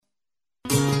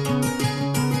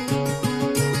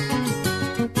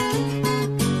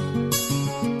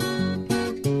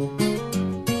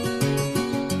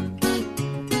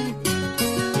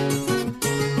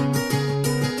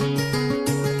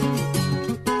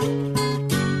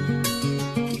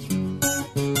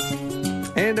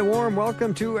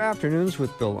welcome to Afternoons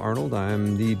with Bill Arnold.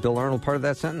 I'm the Bill Arnold part of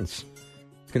that sentence.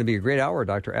 It's going to be a great hour.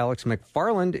 Dr. Alex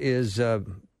McFarland is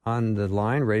on the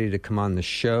line, ready to come on the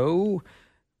show.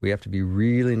 We have to be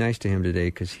really nice to him today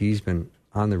because he's been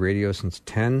on the radio since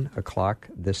 10 o'clock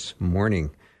this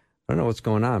morning. I don't know what's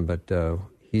going on, but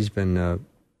he's been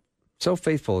so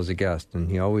faithful as a guest, and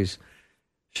he always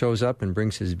shows up and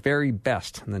brings his very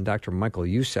best. And then Dr. Michael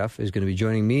Youssef is going to be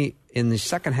joining me in the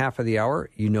second half of the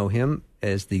hour. You know him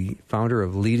as the founder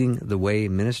of Leading the Way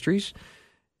Ministries.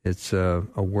 It's a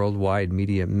worldwide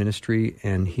media ministry,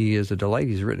 and he is a delight.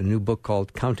 He's written a new book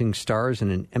called Counting Stars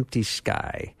in an Empty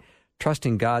Sky,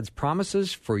 Trusting God's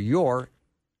Promises for Your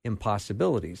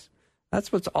Impossibilities.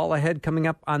 That's what's all ahead coming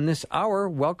up on this hour.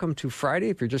 Welcome to Friday.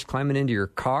 If you're just climbing into your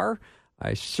car,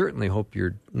 I certainly hope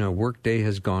your work day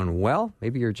has gone well.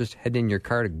 Maybe you're just heading in your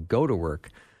car to go to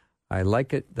work. I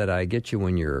like it that I get you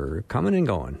when you're coming and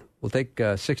going. We'll take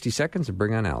 60 seconds and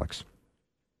bring on Alex.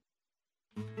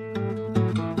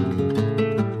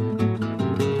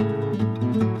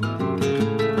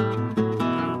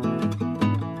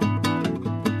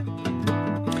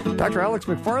 Dr. Alex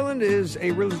McFarland is a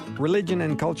religion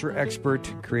and culture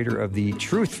expert, creator of the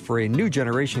Truth for a New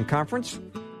Generation conference.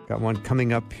 Got one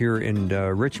coming up here in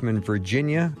Richmond,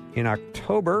 Virginia in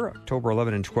October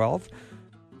 11 and 12.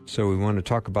 So we want to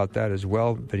talk about that as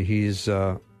well. But he's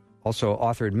also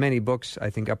authored many books,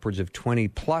 I think upwards of 20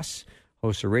 plus,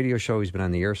 hosts a radio show. He's been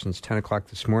on the air since 10 o'clock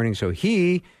this morning. So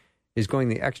he is going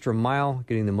the extra mile,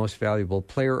 getting the Most Valuable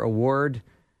Player Award.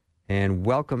 And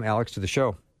welcome, Alex, to the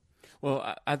show.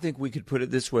 Well, I think we could put it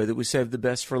this way, that we saved the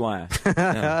best for last.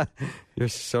 You're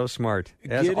so smart,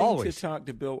 as Getting always. to talk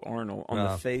to Bill Arnold on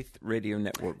the Faith Radio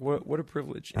Network. What a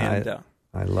privilege. And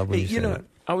I love when you say that.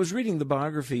 I was reading the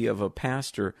biography of a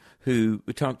pastor who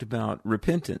talked about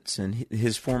repentance and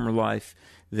his former life,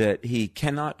 that he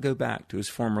cannot go back to his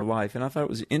former life. And I thought it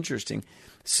was interesting.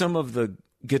 Some of the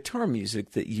guitar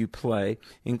music that you play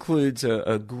includes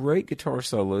a great guitar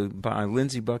solo by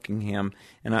Lindsey Buckingham,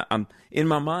 and I'm in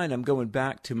my mind I'm going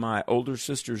back to my older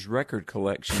sister's record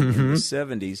collection in the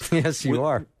 70s. Yes, you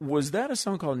are. Was that a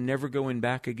song called Never Going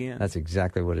Back Again? That's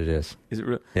exactly what it is. Is it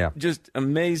real? Yeah. Just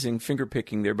amazing finger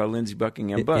picking there by Lindsey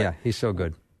Buckingham. But yeah, he's so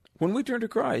good. When we turn to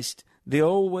Christ, the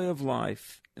old way of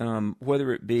life,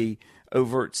 whether it be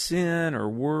overt sin or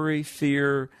worry,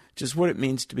 fear, just what it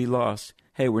means to be lost,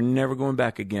 hey, we're never going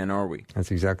back again, are we?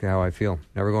 That's exactly how I feel.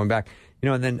 Never going back.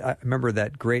 And then I remember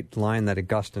that great line that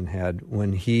Augustine had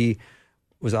when he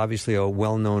was obviously a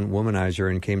well-known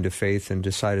womanizer and came to faith and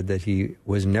decided that he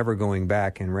was never going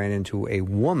back, and ran into a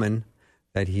woman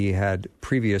that he had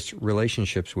previous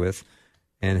relationships with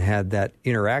and had that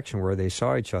interaction where they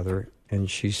saw each other, and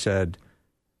she said,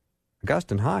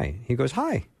 Augustine, hi. He goes,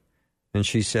 hi. And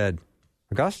she said,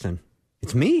 Augustine,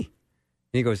 it's me.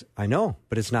 And he goes, I know,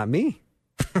 but it's not me.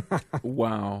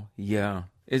 Wow. Yeah.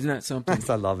 Isn't that something?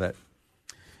 I love it.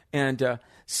 And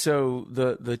so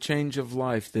the change of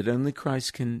life that only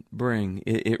Christ can bring,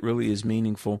 it really is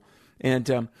meaningful.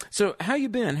 And so how you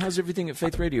been? How's everything at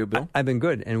Faith Radio, Bill? I've been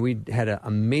good. And we had an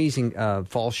amazing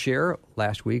fall share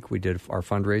last week. We did our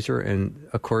fundraiser. And,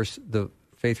 of course, the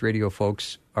Faith Radio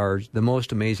folks are the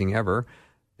most amazing ever.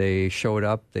 They showed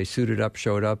up, they suited up,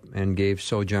 showed up, and gave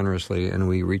so generously. And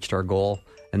we reached our goal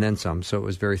and then some. So it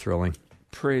was very thrilling.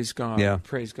 Praise God. Yeah.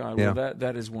 Praise God. Yeah. Well,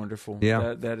 that is wonderful.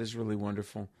 Yeah. That is really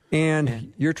wonderful.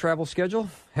 And your travel schedule,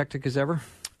 hectic as ever?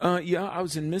 Yeah, I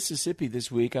was in Mississippi this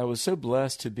week. I was so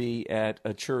blessed to be at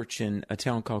a church in a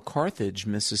town called Carthage,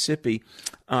 Mississippi.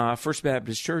 First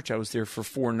Baptist Church. I was there for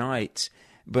 4 nights.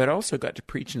 But I also got to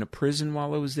preach in a prison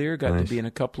while I was there. Got to be in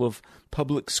a couple of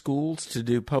public schools to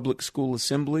do public school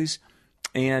assemblies,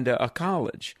 and a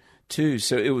college, too.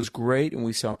 So it was great, and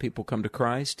we saw people come to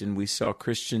Christ, and we saw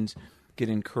Christians get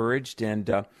encouraged. And,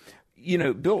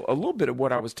 Bill, a little bit of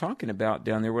what I was talking about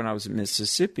down there when I was in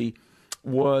Mississippi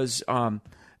was, I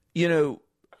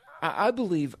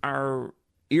believe our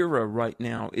era right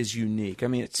now is unique. I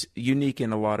mean, it's unique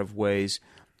in a lot of ways.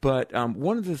 But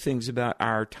one of the things about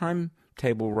our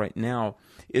timetable right now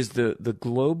is the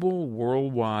global,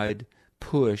 worldwide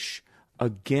push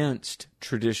against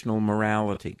traditional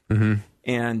morality. Mm-hmm.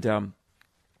 And,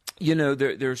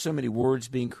 there are so many words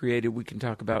being created. We can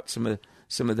talk about some of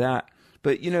that.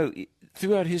 But,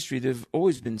 throughout history, there have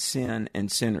always been sin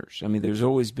and sinners. I mean, there's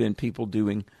always been people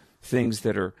doing things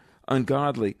that are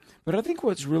ungodly. But I think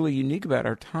what's really unique about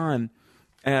our time,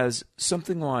 as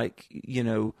something like,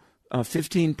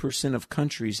 15% of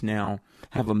countries now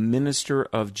have a minister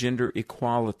of gender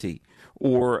equality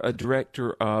or a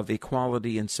director of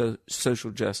equality and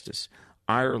social justice.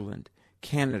 Ireland,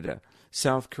 Canada,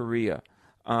 South Korea,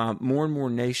 more and more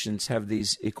nations have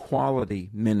these equality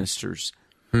ministers.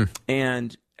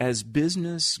 And as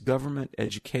business, government,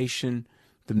 education,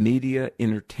 the media,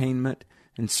 entertainment,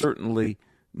 and certainly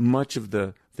much of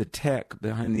the tech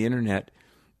behind the internet,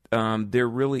 they're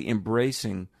really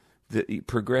embracing the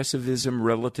progressivism,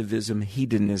 relativism,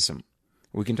 hedonism.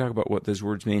 We can talk about what those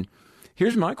words mean.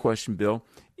 Here's my question, Bill.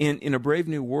 In a brave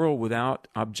new world without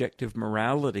objective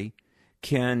morality,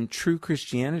 can true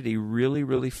Christianity really,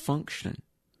 really function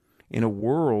in a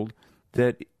world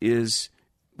that is,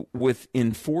 with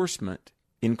enforcement,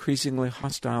 increasingly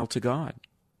hostile to God?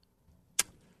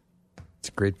 It's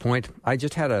a great point. I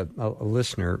just had a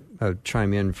listener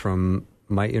chime in from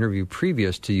my interview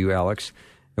previous to you, Alex,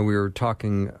 and we were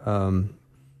talking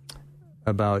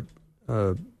about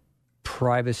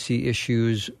privacy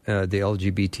issues, the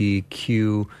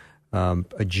LGBTQ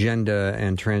agenda,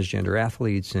 and transgender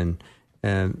athletes. And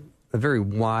a very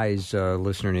wise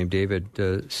listener named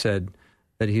David said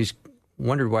that he's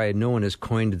wondered why no one has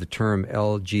coined the term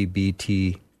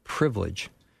LGBT privilege.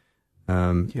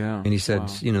 And he said,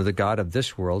 wow, the God of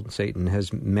this world, Satan,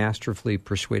 has masterfully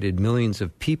persuaded millions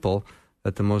of people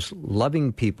that the most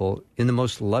loving people in the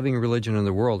most loving religion in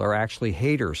the world are actually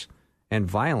haters and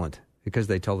violent because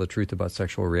they tell the truth about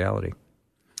sexual reality.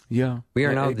 Yeah. We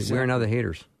are now the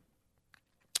haters.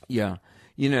 Yeah.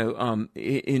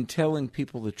 In telling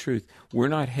people the truth, we're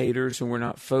not haters and we're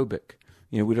not phobic.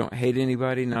 We don't hate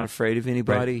anybody, not afraid of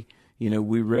anybody. Right.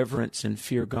 We reverence and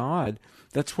fear God.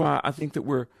 That's why I think that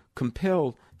we're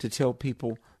compelled to tell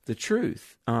people the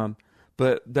truth.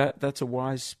 But that's a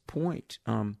wise point.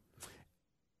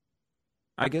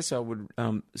 I guess I would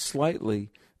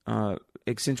slightly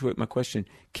accentuate my question.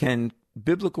 Can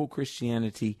biblical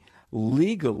Christianity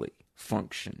legally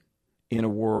function in a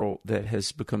world that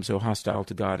has become so hostile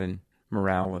to God and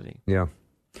morality? Yeah.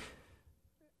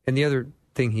 And the other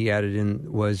thing he added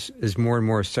in was, as more and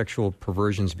more sexual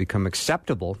perversions become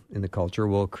acceptable in the culture,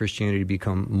 will Christianity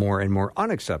become more and more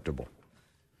unacceptable?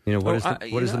 What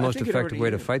is the most effective way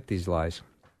to fight these lies?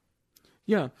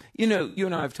 Yeah. You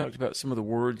and I have talked about some of the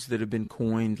words that have been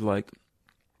coined, like,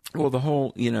 the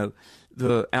whole,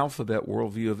 the alphabet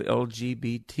worldview of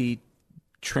LGBT,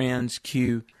 trans,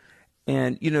 Q.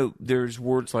 And, there's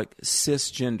words like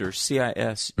cisgender,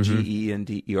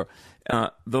 C-I-S-G-E-N-D-E-R.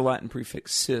 The Latin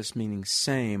prefix cis, meaning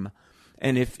same.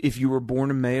 And if you were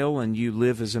born a male and you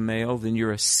live as a male, then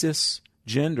you're a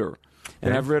cisgender.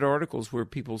 And I've read articles where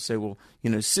people say, well,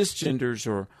 cisgenders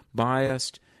are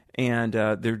biased and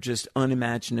they're just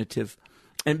unimaginative.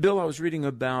 And, Bill, I was reading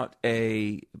about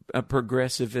a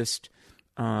progressivist,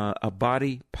 a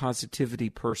body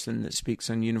positivity person that speaks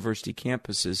on university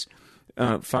campuses,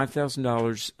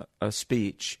 $5,000 a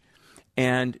speech.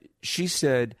 And she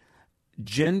said,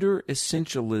 gender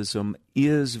essentialism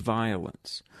is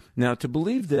violence. Now, to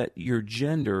believe that your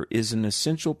gender is an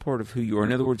essential part of who you are,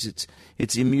 in other words,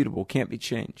 it's immutable, can't be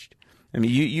changed. I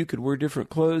mean, you could wear different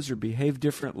clothes or behave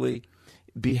differently.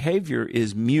 Behavior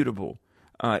is mutable.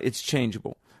 It's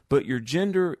changeable. But your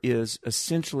gender is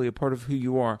essentially a part of who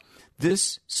you are.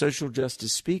 This social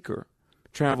justice speaker,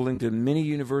 traveling to many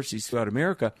universities throughout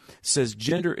America, says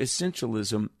gender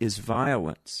essentialism is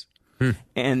violence.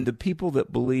 And the people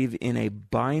that believe in a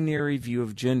binary view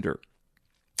of gender,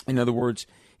 in other words,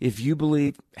 if you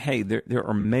believe, hey, there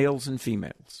are males and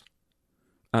females,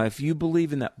 if you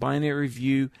believe in that binary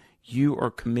view, you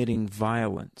are committing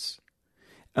violence.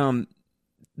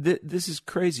 This is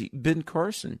crazy. Ben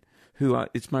Carson, who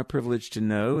it's my privilege to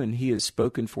know, and he has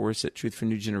spoken for us at Truth for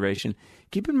New Generation.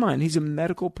 Keep in mind, he's a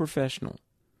medical professional,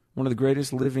 one of the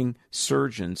greatest living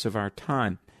surgeons of our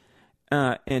time.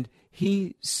 And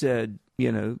he said,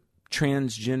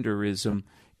 transgenderism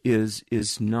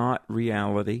is not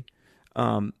reality.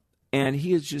 And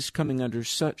he is just coming under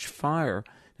such fire.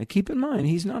 Now, keep in mind,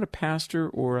 he's not a pastor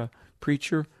or a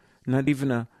preacher, not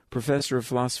even a professor of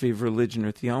philosophy of religion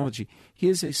or theology. He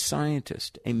is a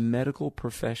scientist, a medical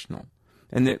professional.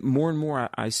 And that more and more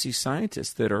I see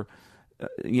scientists that are,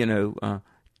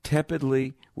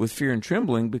 tepidly with fear and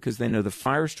trembling because they know the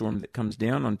firestorm that comes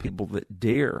down on people that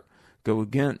dare go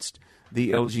against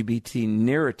the LGBT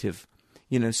narrative.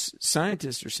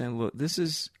 Scientists are saying, look, this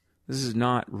is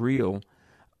not real.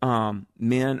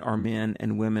 Men are men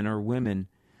and women are women.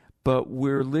 But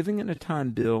we're living in a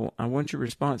time, Bill, I want your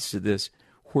response to this,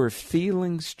 where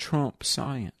feelings trump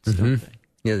science, don't they?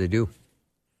 Yeah, they do.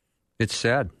 It's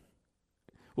sad.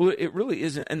 Well, it really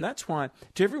isn't. And that's why,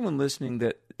 to everyone listening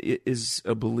that is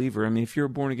a believer, I mean, if you're a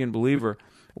born-again believer,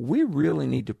 we really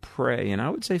need to pray, and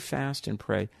I would say fast and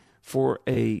pray, for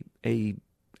an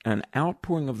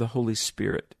outpouring of the Holy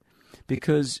Spirit.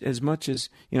 because as much as,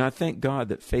 I thank God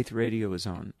that Faith Radio is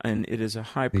on, and it is a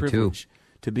high privilege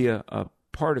to be a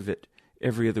part of it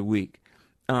every other week.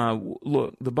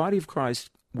 Look, the body of Christ,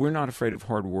 we're not afraid of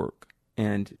hard work,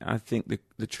 and I think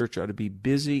the church ought to be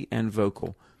busy and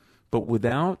vocal, but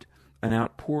without an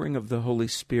outpouring of the Holy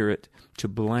Spirit to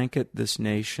blanket this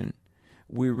nation,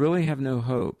 we really have no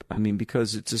hope. I mean,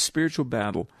 because it's a spiritual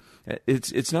battle.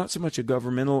 It's not so much a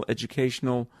governmental,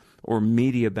 educational, or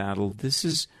media battle. This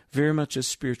is very much a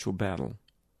spiritual battle.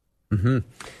 Mm-hmm.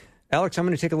 Alex, I'm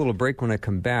going to take a little break. When I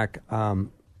come back,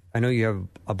 I know you have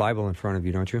a Bible in front of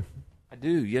you, don't you? I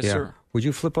do, yes, sir. Would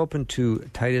you flip open to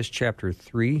Titus chapter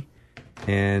 3?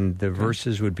 And the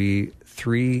verses would be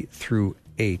 3 through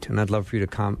 8. And I'd love for you to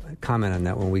comment on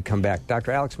that when we come back.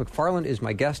 Dr. Alex McFarland is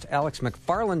my guest.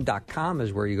 AlexMcFarland.com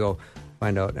is where you go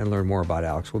find out and learn more about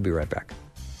Alex. We'll be right back.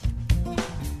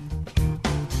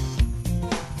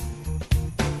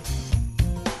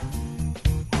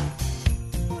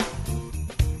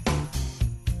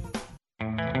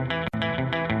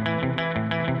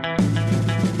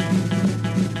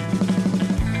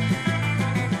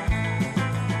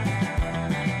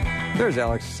 There's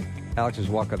Alex's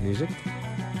walk-up music.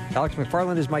 Alex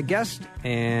McFarland is my guest.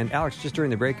 And Alex, just during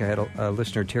the break, I had a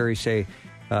listener, Terry, say,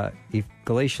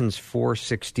 Galatians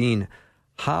 4:16,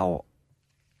 how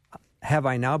have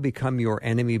I now become your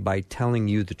enemy by telling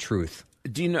you the truth?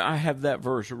 Do you know, I have that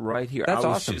verse right here. That's I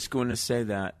was awesome. just going to say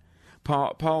that.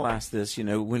 Paul asked this,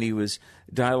 when he was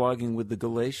dialoguing with the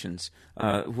Galatians,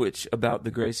 which about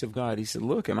the grace of God. He said,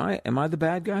 "Look, am I the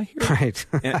bad guy here? Right.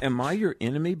 Am I your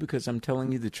enemy because I'm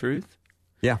telling you the truth?"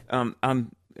 Yeah.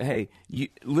 Hey,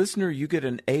 listener, you get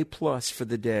an A+ for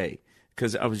the day,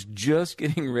 because I was just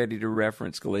getting ready to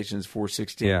reference Galatians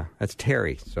 4:16. Yeah, that's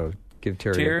Terry. So give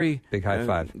Terry a big high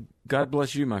five. God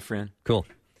bless you, my friend. Cool.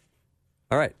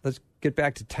 All right, let's get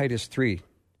back to Titus 3.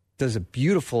 Does a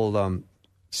beautiful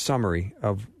summary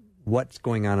of what's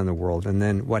going on in the world, and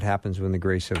then what happens when the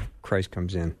grace of Christ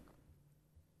comes in.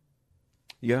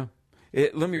 Yeah.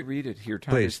 Let me read it here,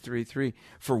 Titus 3:3.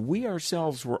 For we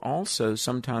ourselves were also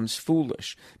sometimes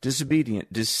foolish,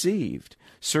 disobedient, deceived,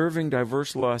 serving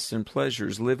diverse lusts and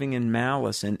pleasures, living in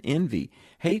malice and envy,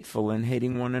 hateful and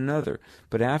hating one another.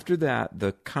 But after that,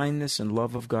 the kindness and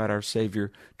love of God our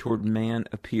Savior toward man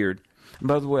appeared. And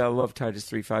by the way, I love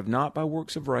Titus 3:5. Not by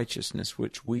works of righteousness,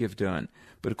 which we have done,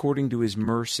 but according to His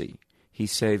mercy, He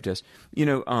saved us.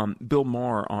 Bill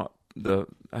Maher, the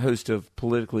host of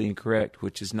Politically Incorrect,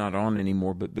 which is not on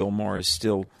anymore, but Bill Maher is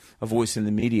still a voice in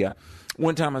the media.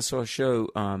 One time I saw a show,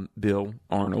 Bill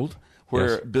Arnold,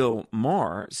 where Yes. Bill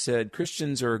Maher said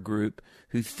Christians are a group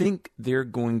who think they're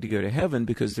going to go to heaven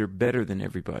because they're better than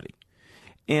everybody.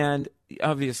 And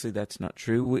obviously that's not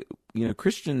true.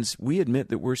 Christians, we admit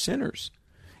that we're sinners.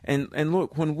 And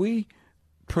look, when we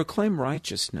proclaim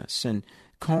righteousness and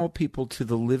call people to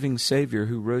the living Savior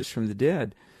who rose from the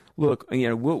dead, look,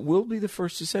 we'll be the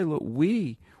first to say, look,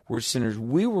 we were sinners.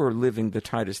 We were living the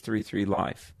Titus 3:3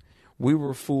 life. We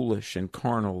were foolish and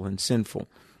carnal and sinful.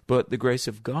 But the grace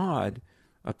of God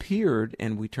appeared,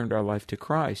 and we turned our life to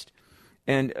Christ.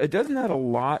 And doesn't that a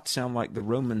lot sound like the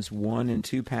Romans 1 and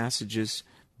 2 passages,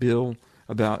 Bill,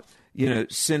 about,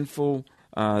 sinful,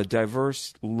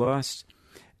 diverse lust?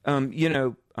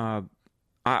 I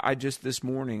just this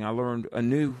morning, I learned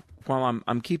while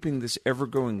I'm keeping this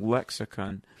ever-growing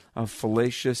lexicon of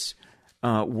fallacious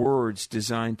words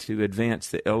designed to advance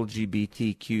the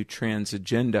LGBTQ trans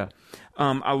agenda,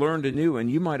 I learned a new one.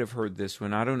 You might have heard this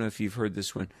one. I don't know if you've heard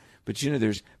this one. But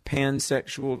there's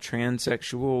pansexual,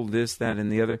 transsexual, this, that,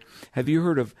 and the other. Have you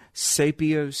heard of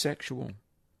sapiosexual?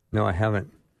 No, I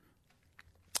haven't.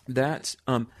 That's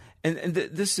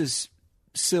this is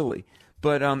silly,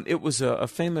 but it was a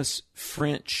famous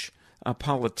French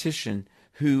politician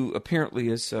who apparently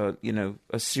is a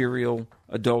serial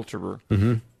adulterer,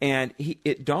 Mm-hmm. and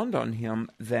it dawned on him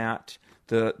that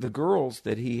the girls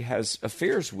that he has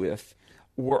affairs with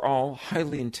were all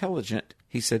highly intelligent.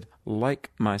 He said,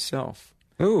 like myself.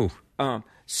 Ooh.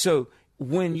 So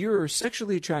when you're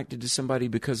sexually attracted to somebody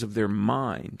because of their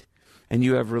mind, and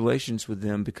you have relations with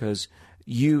them because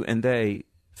you and they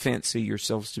fancy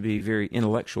yourselves to be very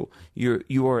intellectual,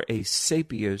 you are a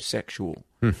sapiosexual.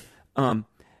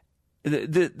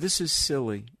 This is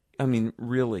silly. I mean,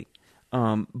 really.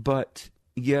 But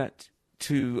yet,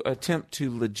 to attempt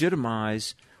to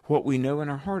legitimize what we know in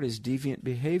our heart is deviant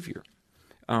behavior.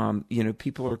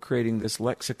 People are creating this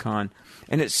lexicon,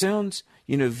 and it sounds,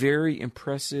 very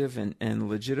impressive and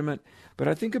legitimate. But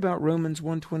I think about Romans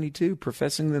 1:22,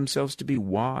 professing themselves to be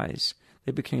wise,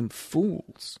 they became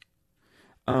fools.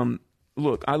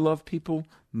 Look, I love people.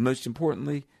 Most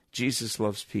importantly, Jesus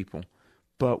loves people.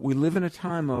 But we live in a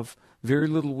time of very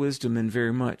little wisdom and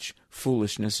very much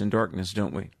foolishness and darkness,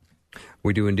 don't we?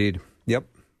 We do indeed. Yep,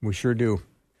 we sure do.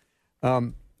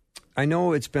 I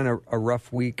know it's been a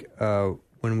rough week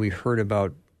when we heard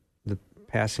about the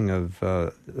passing of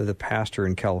the pastor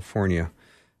in California.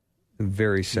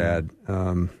 Very sad,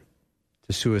 to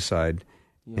suicide.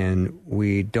 Yeah. And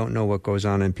we don't know what goes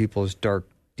on in people's dark,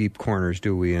 deep corners,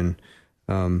 do we? And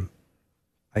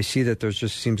I see that there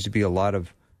just seems to be a lot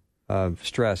of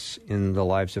stress in the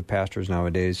lives of pastors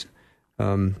nowadays.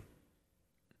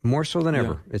 More so than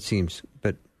ever, it seems.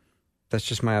 But that's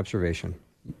just my observation.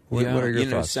 What are your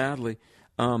thoughts? Sadly,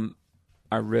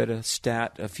 I read a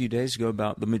stat a few days ago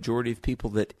about the majority of people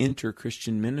that enter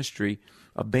Christian ministry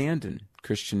abandon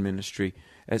Christian ministry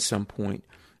at some point.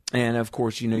 And, of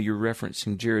course, you're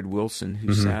referencing Jared Wilson,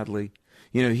 who sadly,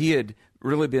 he had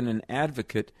really been an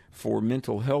advocate for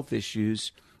mental health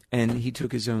issues, and he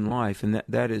took his own life, and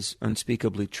that is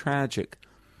unspeakably tragic.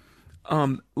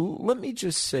 Let me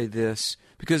just say this,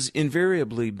 because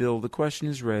invariably, Bill, the question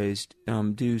is raised,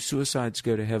 do suicides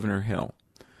go to heaven or hell?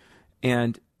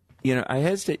 And, I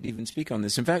hesitate to even speak on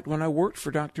this. In fact, when I worked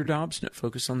for Dr. Dobson at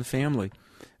Focus on the Family,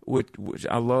 which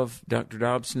I love Dr.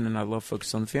 Dobson and I love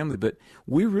Focus on the Family, but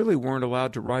we really weren't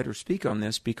allowed to write or speak on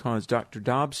this because Dr.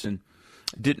 Dobson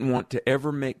didn't want to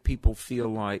ever make people feel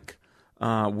like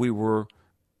we were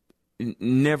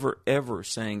never, ever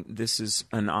saying this is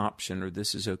an option or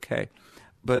this is okay.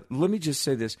 But let me just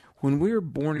say this. When we are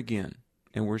born again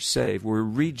and we're saved, we're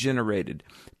regenerated,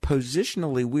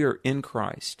 positionally we are in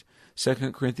Christ.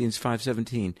 2 Corinthians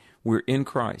 5:17, we're in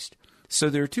Christ. So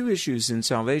there are two issues in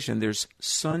salvation. There's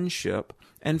sonship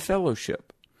and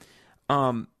fellowship.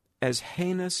 As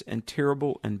heinous and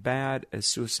terrible and bad as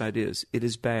suicide is, it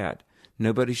is bad.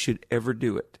 Nobody should ever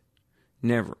do it.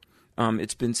 Never.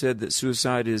 It's been said that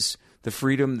suicide is the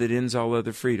freedom that ends all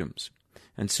other freedoms.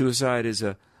 And suicide is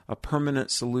a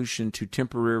permanent solution to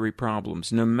temporary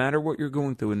problems. No matter what you're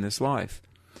going through in this life,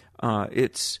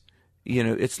 it's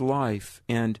life.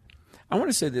 And I want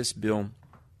to say this, Bill.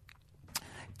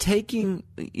 Taking,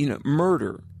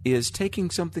 murder is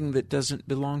taking something that doesn't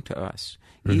belong to us,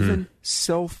 even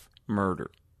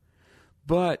self-murder.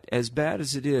 But as bad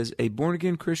as it is, a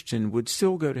born-again Christian would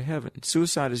still go to heaven.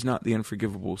 Suicide is not the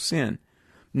unforgivable sin.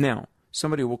 Now,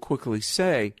 somebody will quickly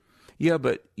say, yeah,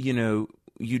 but,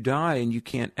 you die and you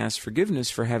can't ask forgiveness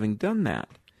for having done that.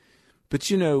 But,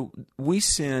 we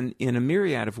sin in a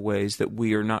myriad of ways that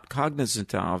we are not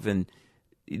cognizant of, and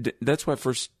that's why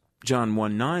John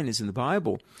 1:9 is in the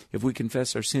Bible. If we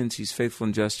confess our sins, He's faithful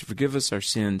and just to forgive us our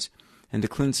sins and to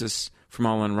cleanse us from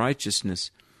all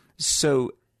unrighteousness.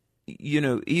 So,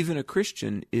 even a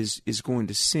Christian is going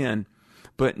to sin,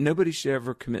 but nobody should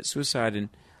ever commit suicide. And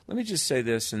let me just say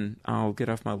this, and I'll get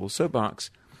off my little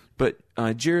soapbox, but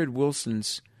Jared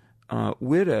Wilson's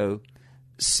widow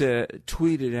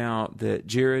tweeted out that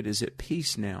Jared is at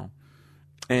peace now.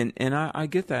 And I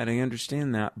get that, I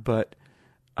understand that, but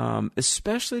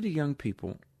especially to young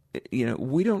people,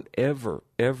 we don't ever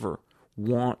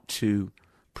want to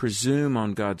presume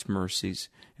on God's mercies,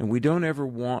 and we don't ever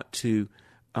want to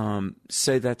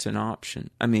say that's an option.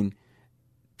 I mean,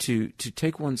 to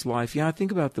take one's life. I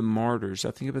think about the martyrs.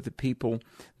 I think about the people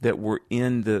that were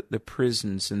in the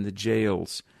prisons and the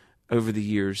jails over the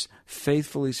years,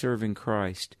 faithfully serving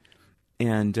Christ.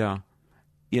 And, I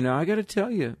got to tell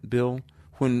you, Bill,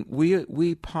 when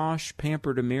we posh,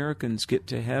 pampered Americans get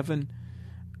to heaven,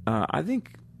 I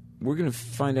think we're going to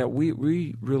find out we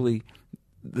really,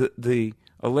 the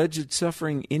alleged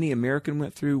suffering any American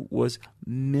went through was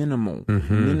minimal,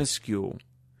 minuscule,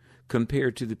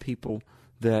 compared to the people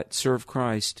that serve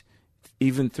Christ,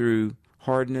 even through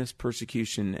hardness,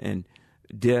 persecution, and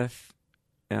death,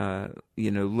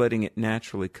 letting it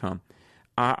naturally come.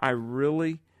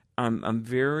 I'm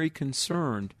very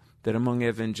concerned that among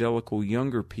evangelical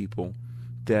younger people,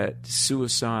 that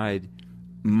suicide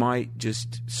might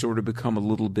just sort of become a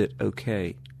little bit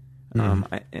okay.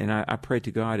 I pray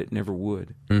to God it never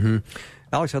would.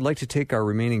 Alex, I'd like to take our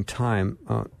remaining time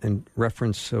and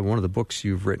reference one of the books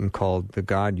you've written called The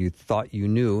God You Thought You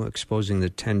Knew, Exposing the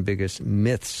 10 Biggest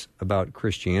Myths About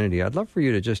Christianity. I'd love for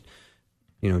you to just,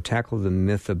 tackle the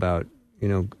myth about,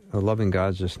 a loving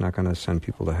God's just not going to send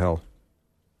people to hell.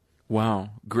 Wow,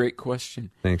 great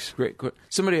question. Thanks.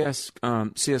 Somebody asked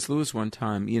C.S. Lewis one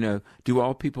time, do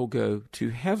all people go to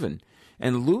heaven?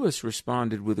 And Lewis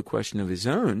responded with a question of his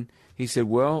own. He said,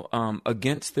 well,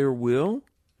 against their will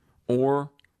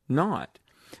or not?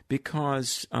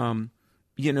 Because, I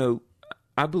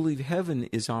believe heaven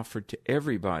is offered to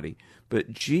everybody,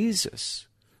 but Jesus,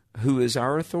 who is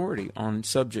our authority on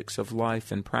subjects of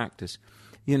life and practice,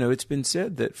 It's been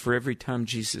said that for every time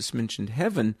Jesus mentioned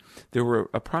heaven, there were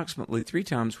approximately 3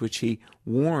 times which he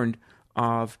warned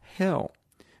of hell.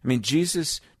 I mean,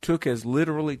 Jesus took as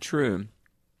literally true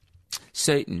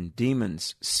Satan,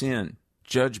 demons, sin,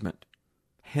 judgment,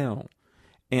 hell.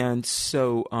 And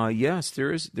so, yes,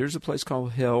 there's a place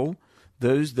called hell.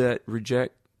 Those that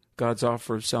reject God's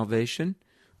offer of salvation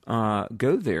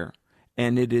go there.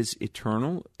 And it is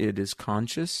eternal, it is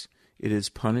conscious, it is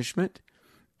punishment.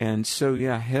 And so,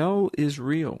 yeah, hell is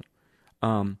real.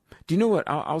 Do you know what?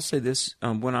 I'll say this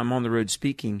when I'm on the road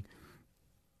speaking.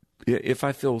 If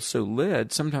I feel so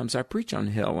led, sometimes I preach on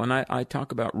hell, and I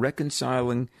talk about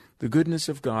reconciling the goodness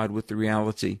of God with the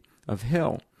reality of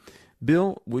hell.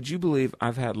 Bill, would you believe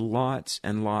I've had lots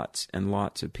and lots and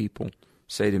lots of people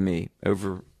say to me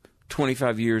over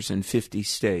 25 years in 50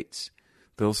 states,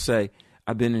 they'll say,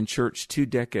 I've been in church 2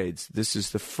 decades. This is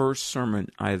the first sermon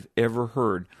I've ever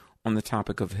heard on the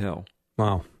topic of hell.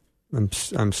 Wow.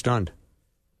 I'm stunned.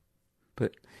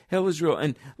 But hell is real.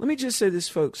 And let me just say this,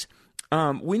 folks.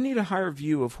 We need a higher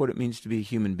view of what it means to be a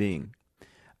human being.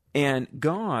 And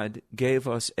God gave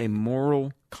us a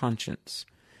moral conscience.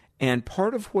 And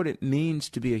part of what it means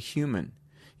to be a human,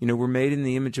 we're made in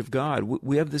the image of God.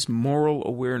 We have this moral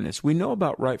awareness. We know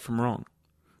about right from wrong.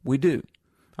 We do.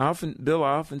 Bill,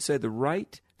 I often say the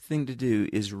right thing to do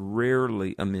is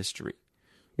rarely a mystery.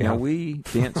 Yeah. Now, we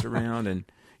dance around and,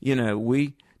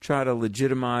 we try to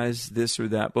legitimize this or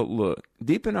that. But look,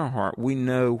 deep in our heart, we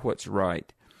know what's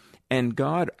right. And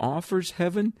God offers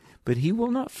heaven, but he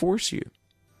will not force you.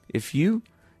 If you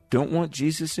don't want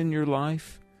Jesus in your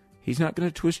life, he's not going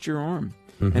to twist your arm.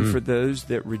 Mm-hmm. And for those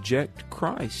that reject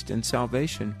Christ and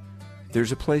salvation,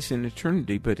 there's a place in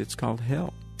eternity, but it's called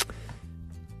hell.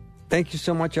 Thank you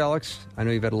so much, Alex. I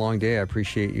know you've had a long day. I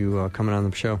appreciate you coming on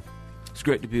the show. It's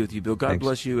great to be with you, Bill. God Thanks.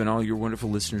 Bless you and all your wonderful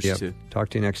listeners, too. Talk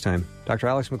to you next time. Dr.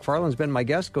 Alex McFarland has been my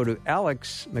guest. Go to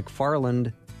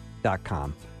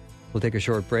alexmcfarland.com. We'll take a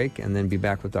short break and then be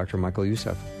back with Dr. Michael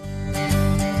Youssef.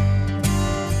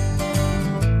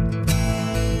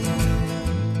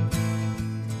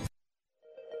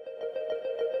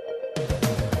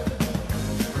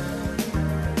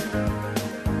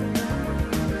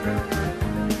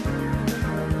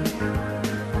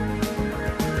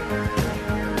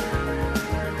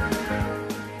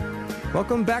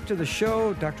 Welcome back to the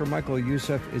show. Dr. Michael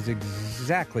Youssef is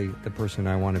exactly the person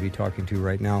I want to be talking to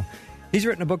right now. He's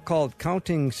written a book called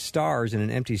Counting Stars in an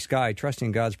Empty Sky,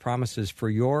 Trusting God's Promises for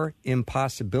Your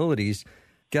Impossibilities.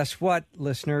 Guess what,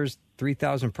 listeners?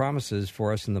 3,000 promises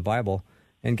for us in the Bible.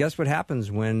 And guess what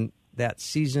happens when that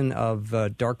season of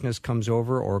darkness comes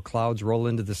over or clouds roll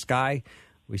into the sky?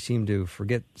 We seem to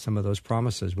forget some of those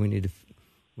promises. We need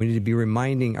to be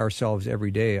reminding ourselves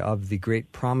every day of the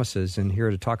great promises. And here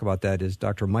to talk about that is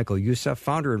Dr. Michael Youssef,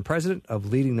 founder and president of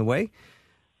Leading the Way.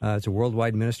 It's a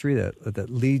worldwide ministry that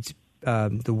leads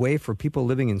the way for people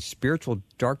living in spiritual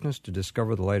darkness to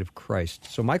discover the light of Christ.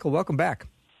 So, Michael, welcome back.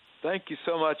 Thank you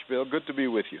so much, Bill. Good to be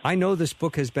with you. I know this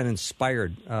book has been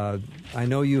inspired. I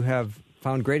know you have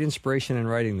found great inspiration in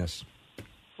writing this.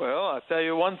 Well, I'll tell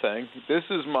you one thing. This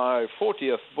is my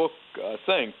 40th book, I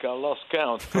think. I lost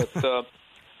count. But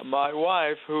my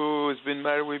wife, we've been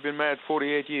married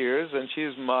 48 years, and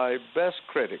she's my best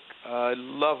critic. I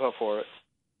love her for it.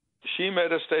 She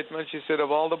made a statement. She said,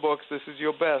 of all the books, this is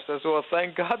your best. I said, well,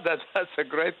 thank God. That's a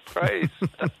great praise.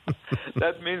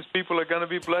 That means people are going to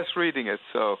be blessed reading it.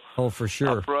 So, for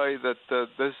sure. I pray that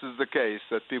this is the case,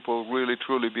 that people really,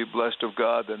 truly be blessed of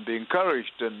God and be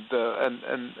encouraged and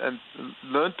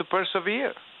learn to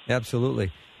persevere.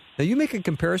 Absolutely. Now, you make a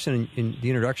comparison in the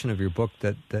introduction of your book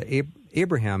that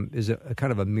Abraham is a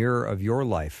kind of a mirror of your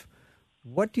life.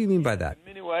 What do you mean by that? In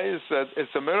many ways,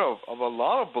 it's a mirror of a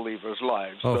lot of believers'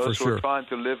 lives. Those who are trying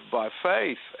to live by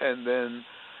faith and then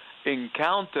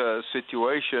encounter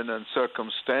situation and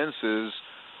circumstances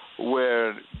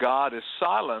where God is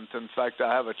silent. In fact,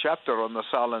 I have a chapter on the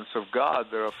silence of God.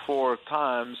 There are 4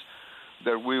 times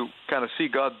that we kind of see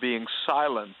God being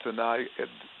silent, and I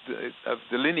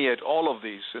delineate all of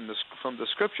these from the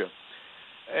Scripture.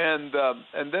 And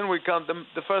then we come.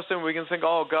 The first thing we can think,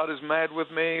 oh, God is mad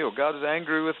with me, or God is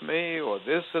angry with me, or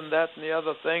this and that and the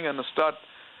other thing, and start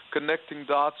connecting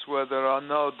dots where there are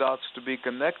no dots to be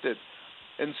connected,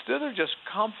 instead of just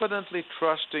confidently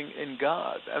trusting in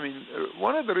God. I mean,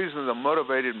 one of the reasons that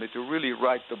motivated me to really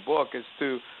write the book is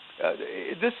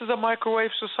this is a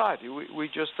microwave society. We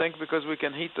just think because we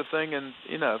can heat the thing in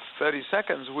 30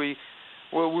 seconds, we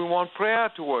want prayer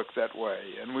to work that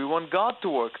way, and we want God to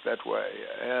work that way.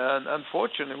 And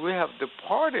unfortunately, we have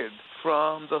departed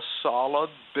from the solid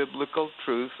biblical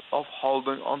truth of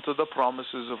holding onto the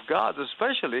promises of God,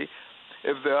 especially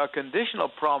If there are conditional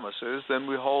promises, then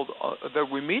we hold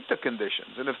that we meet the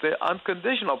conditions. And if they're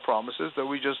unconditional promises, then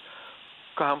we just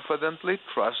confidently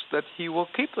trust that he will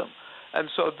keep them. And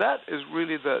so that is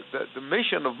really the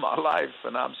mission of my life.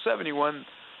 And I'm 71,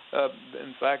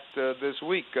 in fact, this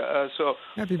week.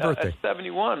 Happy birthday. At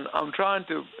 71, I'm trying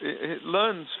to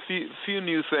learn few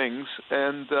new things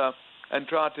and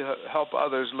try to help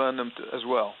others learn them as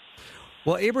well.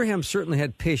 Well, Abraham certainly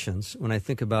had patience when I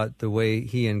think about the way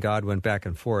he and God went back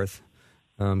and forth.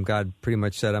 God pretty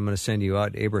much said, I'm going to send you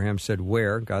out. Abraham said,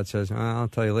 where? God says, I'll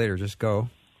tell you later, just go.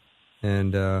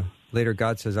 And later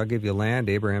God says, I'll give you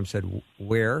land. Abraham said,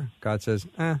 where? God says,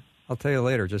 I'll tell you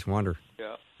later, just wander.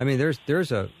 Yeah. I mean,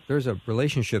 there's a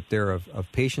relationship there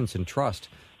of patience and trust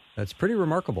that's pretty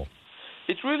remarkable.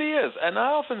 It really is. And I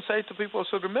often say to people,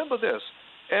 so remember this,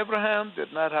 Abraham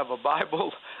did not have a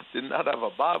Bible, did not have a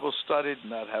Bible study, did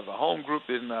not have a home group,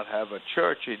 did not have a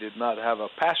church, he did not have a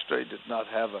pastor, he did not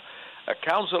have a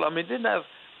council. I mean, he didn't have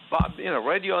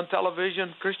radio and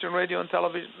television, Christian radio and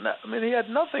television. I mean, he had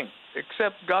nothing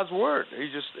except God's word.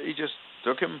 He just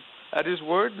took him at his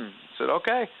word and said,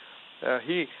 okay.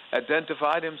 He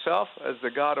identified himself as the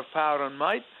God of power and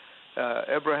might.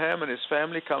 Abraham and his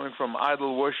family coming from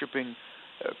idol-worshiping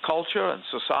culture and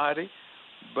society.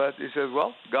 But he says,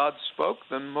 well, God spoke,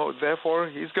 then therefore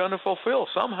he's going to fulfill.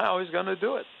 Somehow he's going to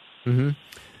do it.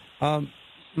 Mm-hmm.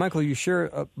 Michael, you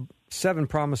share 7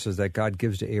 promises that God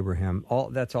gives to Abraham.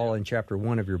 That's all in chapter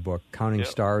 1 of your book, Counting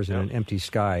Stars in an Empty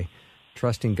Sky,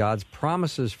 Trusting God's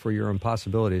Promises for Your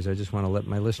Impossibilities. I just want to let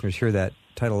my listeners hear that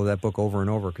title of that book over and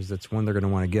over because that's one they're going to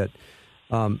want to get.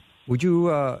 Would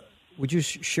you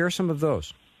share some of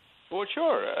those? Well,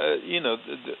 sure.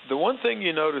 The one thing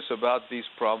you notice about these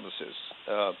promises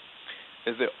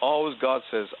is that always God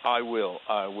says, I will,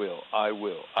 I will, I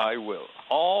will, I will.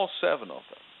 All 7 of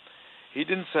them. He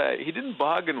didn't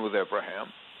bargain with Abraham.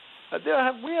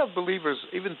 We have believers,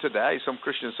 even today, some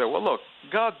Christians say, well, look,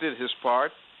 God did his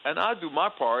part, and I do my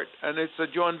part, and it's a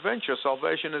joint venture.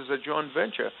 Salvation is a joint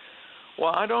venture.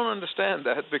 Well, I don't understand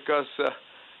that because,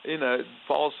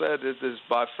 Paul said it is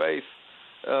by faith,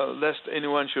 lest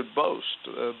anyone should boast,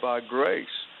 by grace.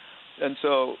 And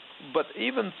so, but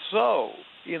even so,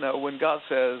 when God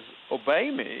says,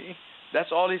 obey me,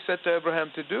 that's all he said to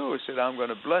Abraham to do. He said, I'm going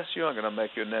to bless you, I'm going to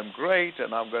make your name great,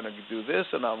 and I'm going to do this,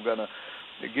 and I'm going to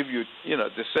give you,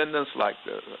 descendants like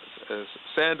the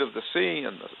sand of the sea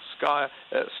and the sky,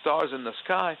 stars in the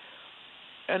sky.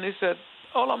 And he said,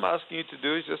 all I'm asking you to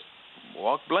do is just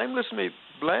walk blamelessly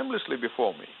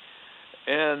before me.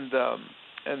 And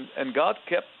God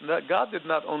did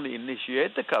not only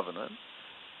initiate the covenant,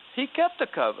 he kept the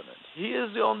covenant. He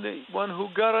is the only one who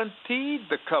guaranteed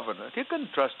the covenant. He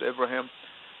couldn't trust Abraham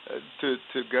to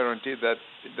guarantee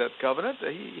that covenant.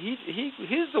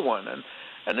 He's the one.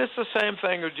 And it's the same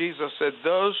thing as Jesus said,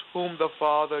 those whom the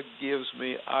Father gives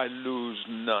me, I lose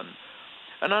none.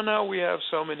 And I know we have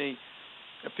so many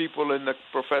people in the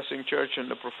professing church and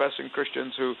the professing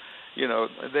Christians who,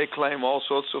 they claim all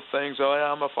sorts of things. Oh,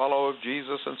 I'm a follower of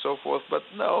Jesus and so forth. But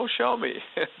no, show me.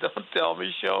 Don't tell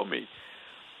me, show me.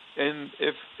 And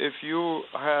if you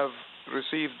have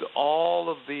received all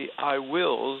of the I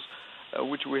wills,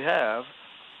 which we have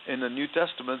in the New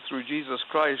Testament through Jesus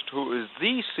Christ, who is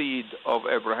the seed of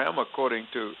Abraham, according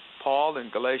to Paul in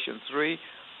Galatians 3,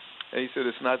 he said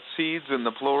it's not seeds in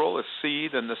the plural, it's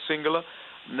seed in the singular,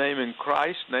 naming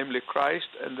Christ, namely Christ,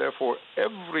 and therefore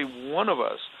every one of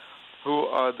us who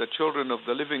are the children of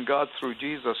the living God through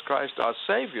Jesus Christ, our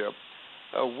Savior,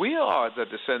 we are the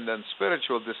descendants,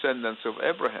 spiritual descendants of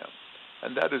Abraham.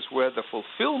 And that is where the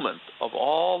fulfillment of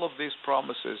all of these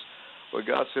promises, where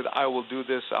God said, I will do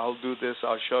this, I'll do this,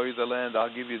 I'll show you the land,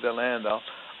 I'll give you the land,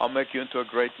 I'll make you into a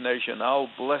great nation, I'll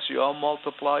bless you, I'll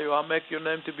multiply you, I'll make your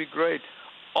name to be great.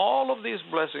 All of these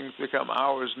blessings become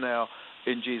ours now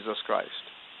in Jesus Christ.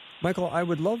 Michael, I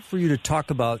would love for you to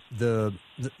talk about the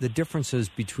differences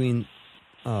between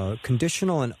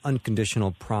conditional and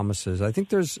unconditional promises. I think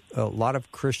there's a lot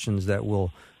of Christians that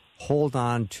will hold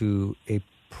on to a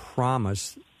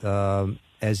promise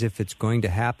as if it's going to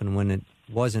happen when it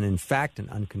wasn't, in fact, an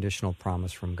unconditional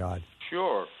promise from God.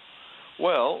 Sure.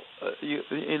 Well,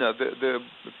 the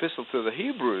epistle to the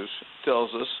Hebrews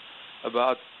tells us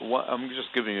about, I'm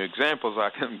just giving you examples.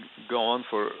 I can go on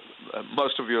for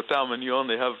most of your time, and you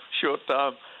only have short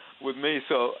time with me.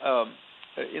 So,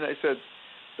 he said,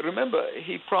 remember,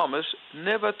 he promised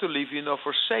never to leave you nor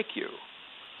forsake you.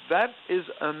 That is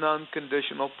an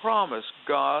unconditional promise.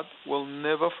 God will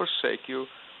never forsake you,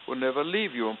 will never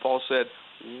leave you. And Paul said,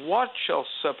 what shall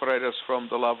separate us from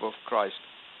the love of Christ?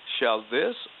 Shall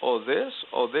this, or this,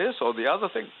 or this, or the other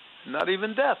thing? not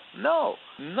even death. No,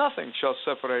 nothing shall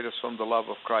separate us from the love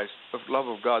of Christ, the love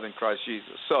of God in Christ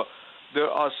Jesus. So there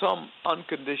are some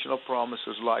unconditional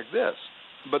promises like this.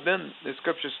 But then the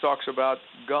Scriptures talks about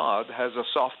God has a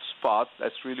soft spot.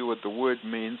 That's really what the word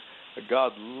means.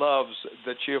 God loves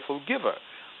the cheerful giver,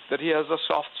 that he has a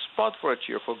soft spot for a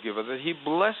cheerful giver, that he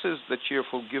blesses the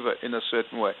cheerful giver in a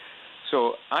certain way.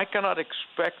 So I cannot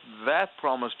expect that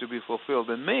promise to be fulfilled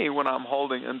in me when I'm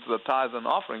holding into the tithe and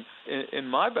offering in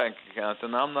my bank account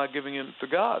and I'm not giving it to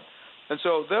God. And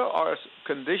so there are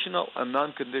conditional and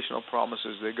non-conditional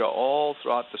promises. They go all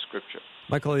throughout the Scripture.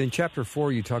 Michael, in chapter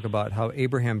 4, you talk about how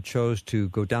Abraham chose to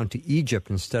go down to Egypt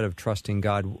instead of trusting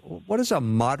God. What is a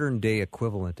modern-day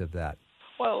equivalent of that?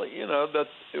 Well, that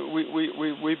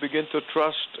we begin to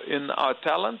trust in our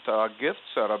talent, our gifts,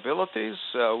 our abilities.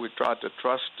 We try to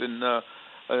trust in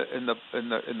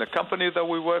the company that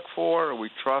we work for. We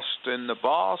trust in the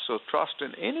boss or trust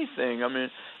in anything. I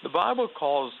mean, the Bible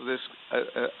calls this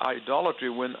idolatry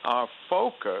when our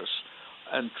focus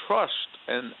and trust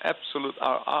and absolute,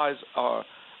 our eyes are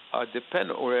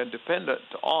dependent or dependent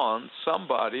on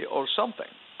somebody or something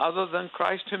other than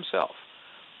Christ himself.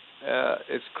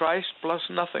 It's Christ plus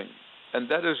nothing. And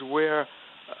that is where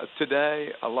today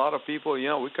a lot of people,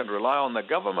 we can rely on the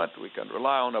government, we can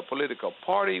rely on a political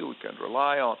party, we can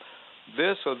rely on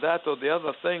this or that or the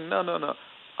other thing. No.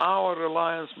 Our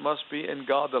reliance must be in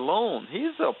God alone.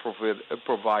 He's the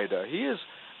provider. He is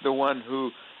the one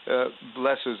who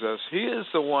blesses us. He is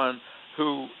the one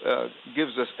who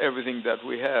gives us everything that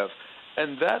we have.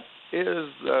 And that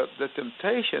is the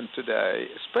temptation today,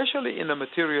 especially in a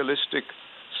materialistic,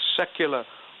 secular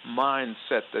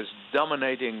mindset that's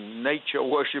dominating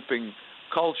nature-worshipping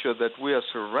culture that we are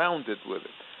surrounded with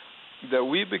it, that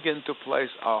we begin to place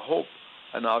our hope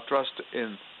and our trust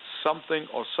in something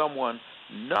or someone,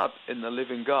 not in the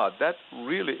living God. That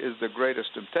really is the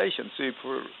greatest temptation. See,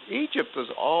 for Egypt has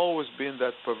always been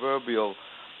that proverbial,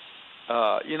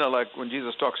 like when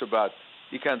Jesus talks about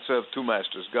you can't serve two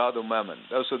masters, God or Mammon.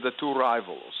 Those are the two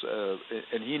rivals,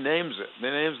 and he names it. He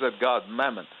names that God,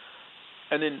 Mammon.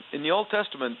 And in the Old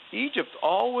Testament, Egypt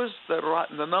always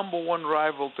the number one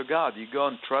rival to God. You go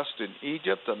and trust in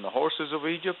Egypt and the horses of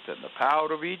Egypt and the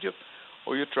power of Egypt,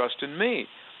 or you trust in me.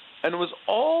 And it was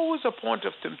always a point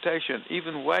of temptation,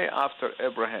 even way after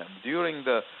Abraham, during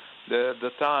the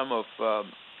time of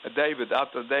David,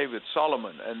 after David,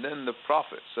 Solomon, and then the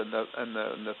prophets and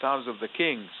the times of the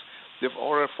kings. They've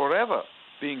all forever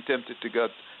being tempted to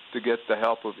get the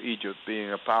help of Egypt,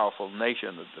 being a powerful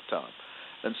nation at the time.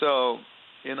 And so,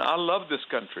 I love this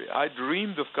country. I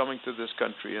dreamed of coming to this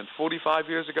country, and 45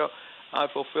 years ago, I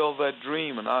fulfilled that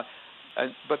dream.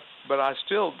 But I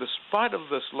still, despite of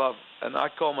this love, and I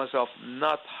call myself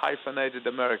not hyphenated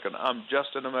American. I'm just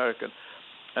an American,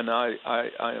 and I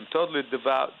am totally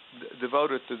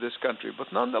devoted to this country.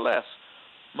 But nonetheless,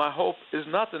 my hope is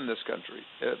not in this country.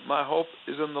 My hope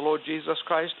is in the Lord Jesus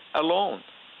Christ alone.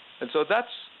 And so that's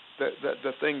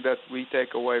the thing that we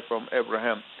take away from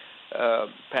Abraham.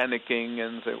 Panicking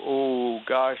and say, oh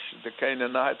gosh, the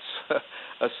Canaanites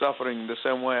are suffering the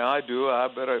same way I do. I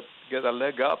better get a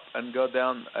leg up and go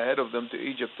down ahead of them to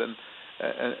Egypt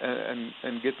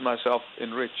and get myself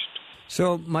enriched.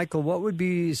 So, Michael, what would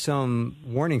be some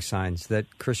warning signs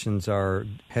that Christians are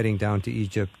heading down to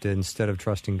Egypt instead of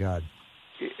trusting God?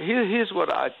 Here's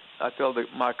what I tell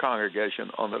my congregation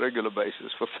on a regular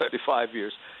basis for 35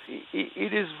 years.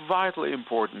 It is vitally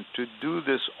important to do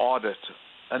this audit.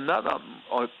 And not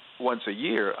once a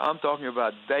year. I'm talking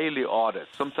about daily audit,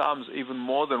 sometimes even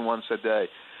more than once a day.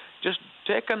 Just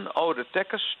take an audit,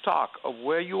 take a stock of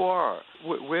where you are.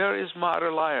 Where is my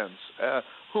reliance?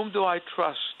 Whom do I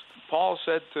trust? Paul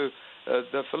said to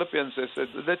the Philippians, he said,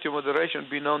 let your moderation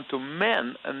be known to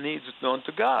men and needs known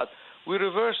to God. We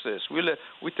reverse this.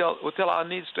 We tell our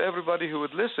needs to everybody who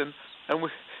would listen, and we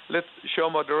show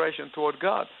moderation toward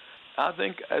God. I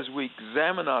think as we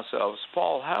examine ourselves,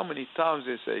 Paul, how many times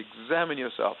they say, examine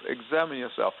yourself.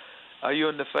 Are you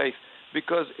in the faith?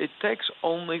 Because it takes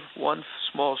only one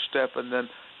small step and then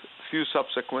a few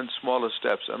subsequent smaller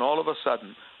steps, and all of a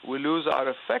sudden we lose our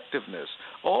effectiveness.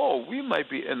 Oh, we might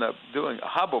be doing a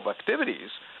hub of activities.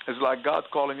 It's like God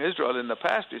calling Israel in the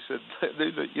past. He said,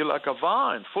 you're like a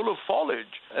vine full of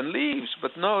foliage and leaves,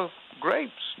 but no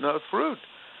grapes, no fruit.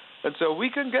 And so we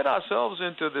can get ourselves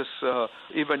into this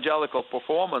evangelical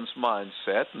performance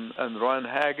mindset and run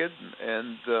haggard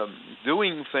and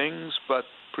doing things but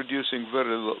producing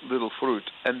very little fruit.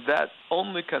 And that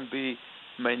only can be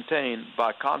maintained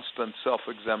by constant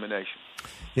self-examination.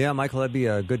 Yeah, Michael, that'd be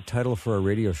a good title for a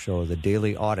radio show, The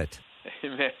Daily Audit.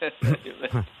 Amen.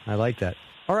 I like that.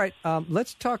 All right,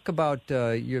 let's talk about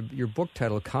your book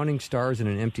title, Counting Stars in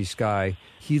an Empty Sky.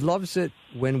 He loves it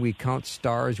when we count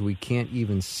stars we can't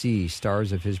even see,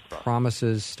 stars of his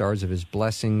promises, stars of his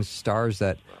blessings, stars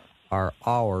that are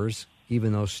ours,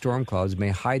 even though storm clouds may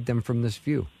hide them from this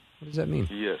view. What does that mean?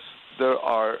 Yes. There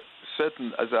are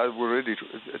certain, as I've already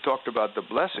talked about, the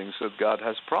blessings that God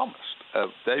has promised.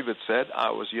 David said,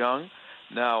 I was young,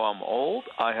 now I'm old.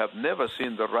 I have never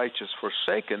seen the righteous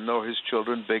forsaken, nor his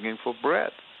children begging for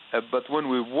bread. But when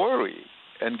we worry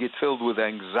and get filled with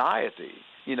anxiety,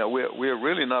 we're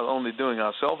really not only doing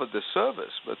ourselves a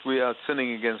disservice, but we are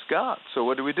sinning against God. So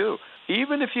what do?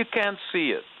 Even if you can't see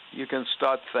it, you can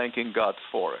start thanking God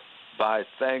for it by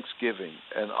thanksgiving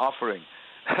and offering.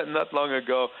 And not long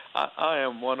ago, I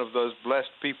am one of those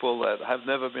blessed people that have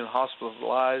never been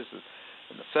hospitalized.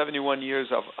 In the 71 years,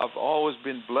 I've always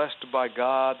been blessed by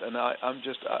God, and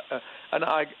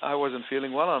I wasn't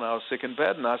feeling well, and I was sick in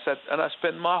bed, and I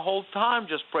spent my whole time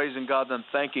just praising God and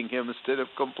thanking Him instead of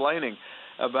complaining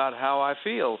about how I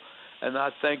feel. And I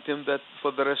thanked Him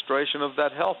for the restoration of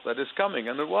that health that is coming,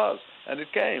 and it was, and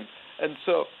it came. And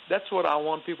so that's what I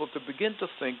want people to begin to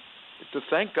think, to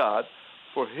thank God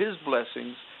for His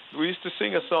blessings. We used to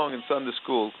sing a song in Sunday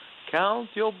school, count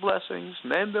your blessings,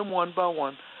 name them one by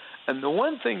one. And the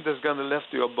one thing that's going to lift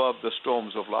you above the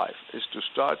storms of life is to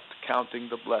start counting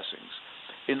the blessings.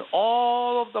 In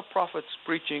all of the prophets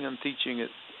preaching and teaching it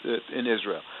in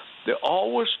Israel, they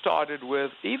always started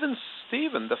with, even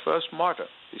Stephen, the first martyr,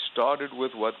 he started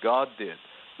with what God did.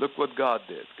 Look what God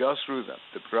did. Go through them.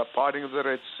 The parting of the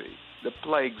Red Sea, the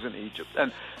plagues in Egypt,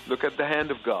 and look at the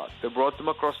hand of God. They brought them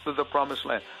across to the promised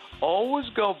land. Always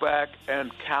go back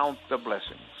and count the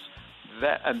blessings,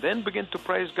 and then begin to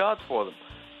praise God for them.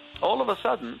 All of a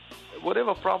sudden,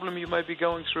 whatever problem you may be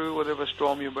going through, whatever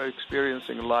storm you may be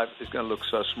experiencing in life is going to look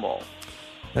so small.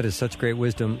 That is such great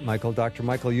wisdom, Michael. Dr.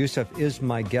 Michael Youssef is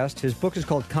my guest. His book is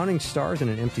called Counting Stars in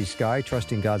an Empty Sky,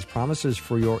 Trusting God's Promises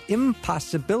for Your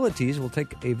Impossibilities. We'll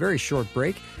take a very short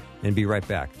break and be right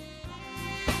back.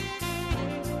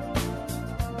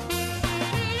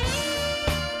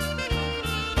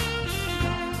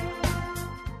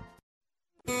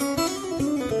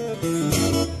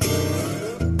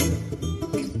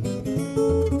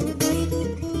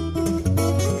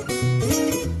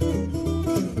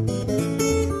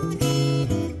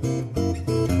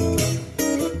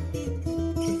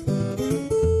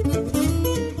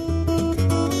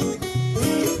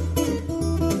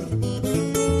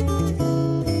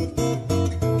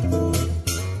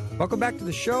 Welcome back to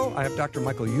the show. I have Dr.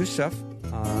 Michael Youssef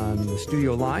on the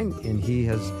studio line, and he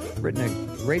has written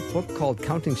a great book called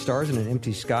Counting Stars in an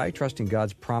Empty Sky, Trusting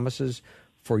God's Promises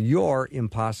for Your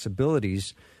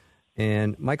Impossibilities.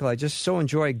 And, Michael, I just so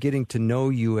enjoy getting to know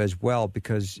you as well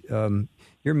because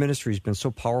your ministry has been so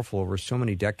powerful over so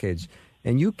many decades.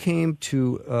 And you came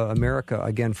to America,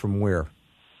 again, from where?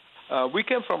 We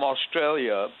came from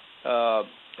Australia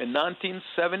in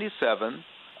 1977.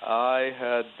 I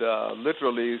had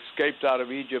literally escaped out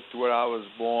of Egypt where I was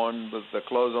born with the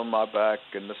clothes on my back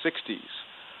in the 60s.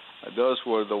 Those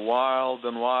were the wild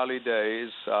and wily days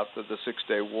after the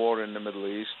Six-Day War in the Middle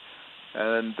East.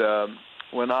 And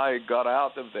when I got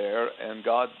out of there, and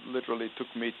God literally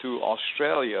took me to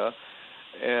Australia,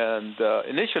 and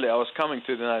initially I was coming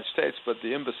to the United States, but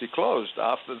the embassy closed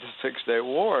after the Six-Day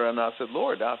War. And I said,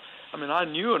 Lord, I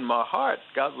knew in my heart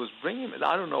God was bringing me.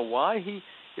 I don't know why He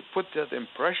put that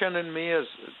impression in me as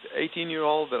an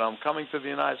 18-year-old that I'm coming to the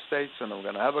United States and I'm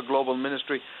going to have a global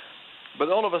ministry.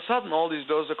 But all of a sudden, all these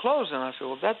doors are closed. And I said,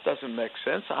 well, that doesn't make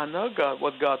sense. I know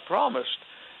what God promised.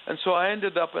 And so I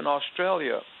ended up in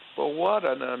Australia. But what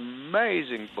an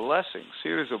amazing blessing,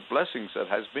 series of blessings that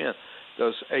has been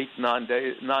those 9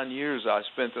 years I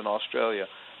spent in Australia.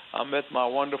 I met my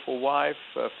wonderful wife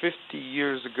 50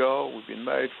 years ago. We've been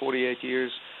married 48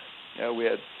 years. We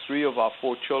had 3 of our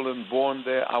 4 children born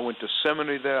there. I went to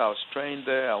seminary there. I was trained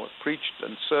there. I preached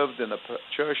and served in a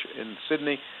church in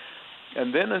Sydney.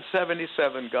 And then in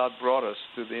 77, God brought us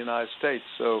to the United States.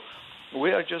 So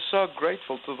we are just so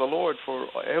grateful to the Lord for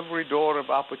every door of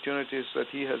opportunities that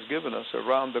He has given us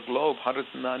around the globe,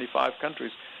 195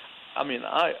 countries. I mean,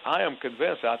 I am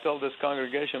convinced. I tell this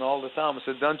congregation all the time, I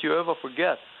said, don't you ever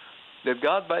forget that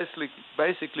God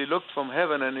basically looked from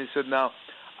heaven and He said, now,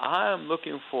 I am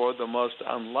looking for the most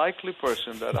unlikely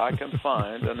person that I can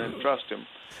find and entrust him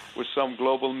with some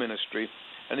global ministry.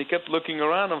 And He kept looking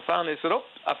around and finally said, oh,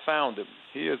 I found him.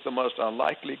 He is the most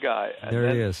unlikely guy. And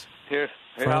there he is. Here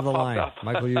front of the line, up.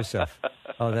 Michael Youssef.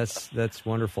 Oh, that's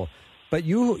wonderful. But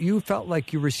you felt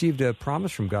like you received a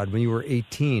promise from God when you were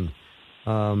 18.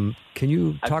 Can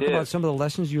you talk about some of the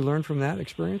lessons you learned from that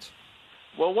experience?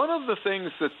 Well, one of the things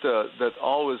that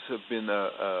always have been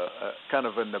kind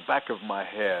of in the back of my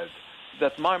head,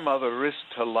 that my mother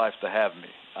risked her life to have me.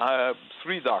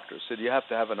 3 doctors said you have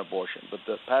to have an abortion, but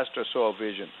the pastor saw a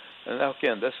vision. And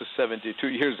again, this is 72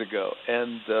 years ago.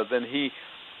 And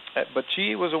but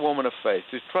she was a woman of faith.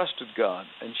 She trusted God,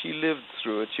 and she lived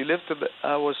through it. She lived till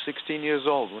I was 16 years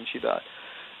old when she died.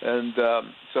 And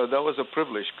so that was a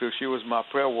privilege because she was my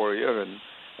prayer warrior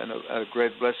and a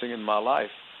great blessing in my life.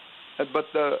 But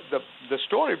the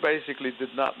story basically did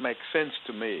not make sense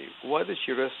to me. Why did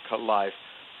she risk her life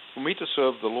for me to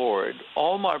serve the Lord?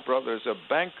 All my brothers are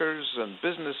bankers and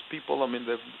business people. I mean,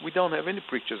 we don't have any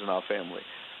preachers in our family.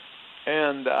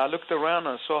 And I looked around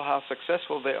and saw how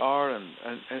successful they are,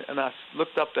 and I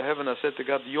looked up to heaven and I said to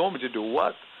God, you want me to do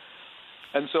what?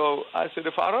 And so I said,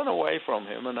 if I run away from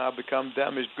him and I become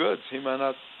damaged goods, he may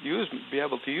not be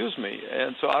able to use me.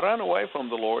 And so I ran away from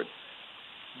the Lord.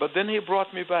 But then he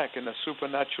brought me back in a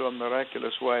supernatural and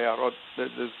miraculous way. I wrote,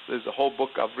 there's a whole book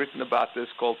I've written about this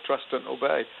called Trust and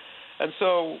Obey. And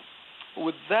so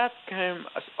with that came,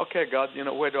 okay, God,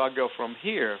 where do I go from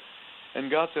here?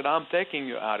 And God said, I'm taking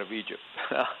you out of Egypt.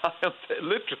 I'm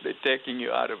literally taking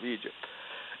you out of Egypt.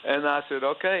 And I said,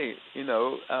 okay,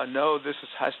 I know this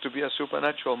has to be a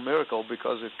supernatural miracle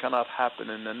because it cannot happen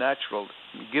in the natural,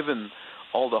 given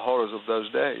all the horrors of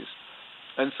those days.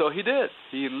 And so he did.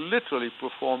 He literally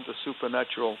performed a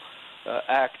supernatural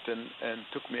act and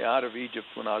took me out of Egypt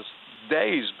when I was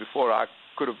days before I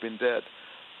could have been dead.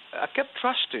 I kept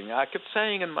trusting. I kept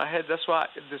saying in my head, that's why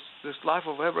this life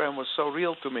of Abraham was so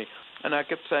real to me. And I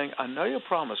kept saying, I know you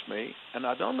promised me, and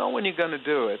I don't know when you're going to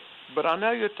do it, but I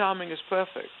know your timing is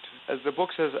perfect. As the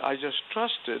book says, I just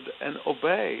trusted and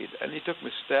obeyed, and he took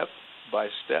me step by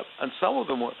step. And some of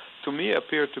them, to me,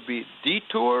 appear to be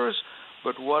detours,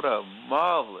 but what a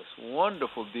marvelous,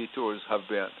 wonderful detours have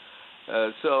been.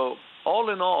 So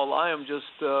all in all, I am just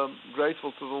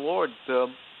grateful to the Lord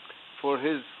for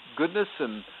his goodness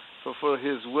and for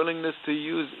his willingness to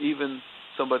use even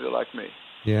somebody like me.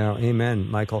 Yeah, amen,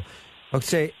 Michael.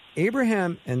 Okay,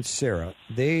 Abraham and Sarah,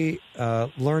 they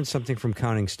learned something from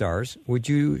counting stars. Would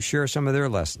you share some of their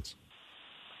lessons?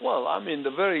 Well, I mean, the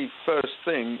very first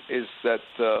thing is that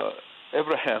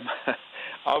Abraham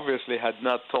obviously had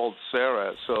not told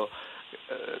Sarah. So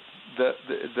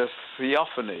the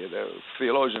theophany, the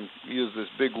theologian used this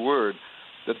big word,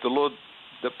 that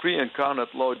the pre-incarnate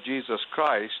Lord Jesus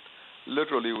Christ,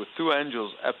 literally with 2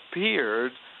 angels,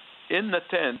 appeared in the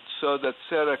tent so that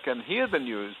Sarah can hear the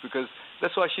news, because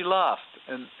that's why she laughed.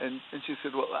 And she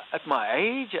said, well, at my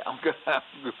age,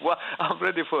 I'm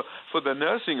ready for the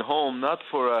nursing home, not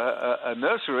for a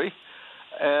nursery.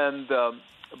 And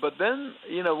but then,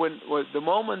 when the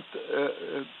moment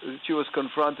she was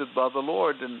confronted by the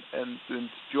Lord and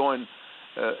joined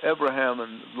Abraham,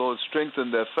 and the Lord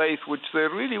strengthened their faith, which they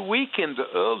really weakened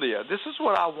earlier. This is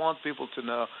what I want people to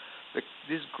know.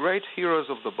 These great heroes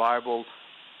of the Bible,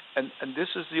 and this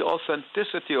is the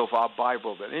authenticity of our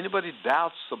Bible. That anybody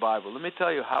doubts the Bible, let me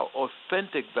tell you how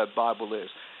authentic that Bible is.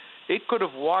 It could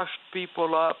have washed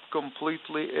people up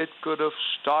completely. It could have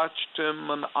starched them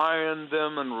and ironed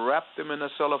them and wrapped them in a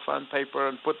cellophane paper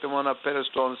and put them on a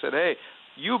pedestal and said, hey,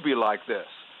 you be like this.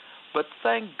 But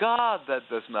thank God that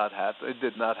does not happen. It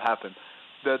did not happen.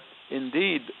 That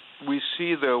indeed we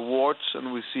see their warts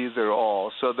and we see their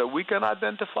all, so that we can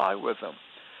identify with them.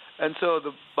 And so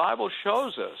the Bible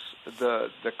shows us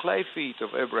the clay feet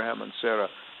of Abraham and Sarah,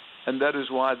 and that is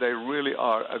why they really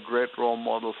are a great role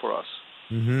model for us.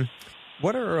 Mm-hmm.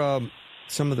 What are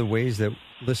some of the ways that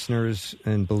listeners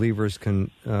and believers can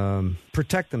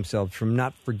protect themselves from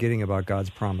not forgetting about God's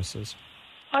promises?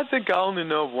 I think I only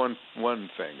know one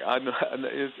thing. I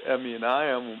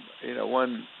am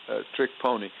one trick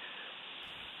pony.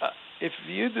 If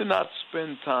you do not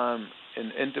spend time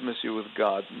in intimacy with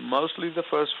God, mostly the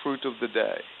first fruit of the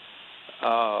day,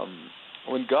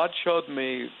 when God showed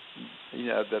me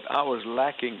that I was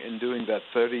lacking in doing that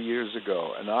 30 years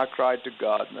ago, and I cried to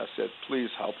God and I said, please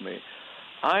help me.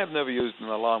 I have never used an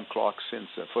alarm clock since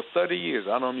then. For 30 years,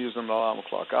 I don't use an alarm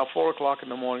clock. At 4 o'clock in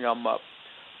the morning, I'm up,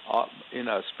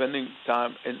 spending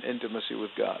time in intimacy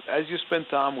with God. As you spend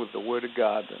time with the Word of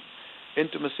God and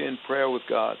intimacy and prayer with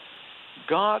God,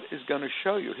 God is going to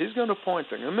show you. He's going to point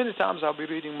things. And many times I'll be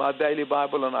reading my daily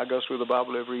Bible, and I go through the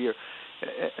Bible every year.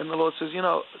 And the Lord says,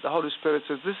 the Holy Spirit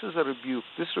says, this is a rebuke.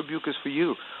 This rebuke is for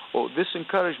you. Or this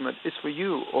encouragement is for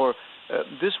you. Or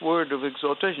this word of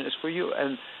exhortation is for you.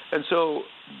 And so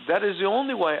that is the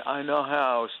only way I know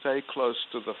how to stay close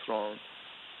to the throne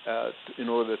in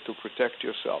order to protect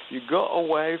yourself. You go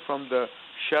away from the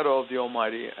shadow of the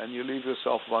Almighty, and you leave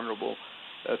yourself vulnerable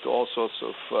to all sorts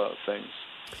of things.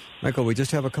 Michael, we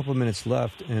just have a couple of minutes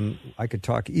left, and I could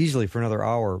talk easily for another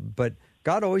hour, but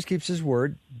God always keeps his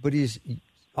word, but he's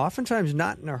oftentimes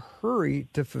not in a hurry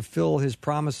to fulfill his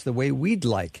promise the way we'd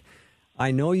like.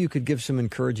 I know you could give some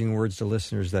encouraging words to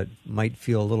listeners that might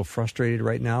feel a little frustrated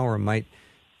right now or might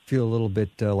feel a little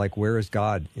bit like, where is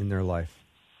God in their life?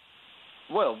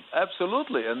 Well,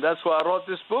 absolutely, and that's why I wrote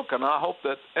this book, and I hope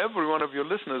that every one of your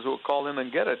listeners will call in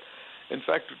and get it. In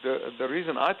fact, the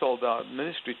reason I told our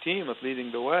ministry team at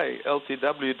Leading the Way,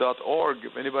 ltw.org,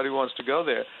 if anybody wants to go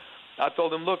there, I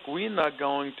told them, look, we're not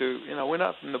going to, we're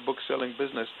not in the book-selling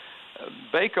business.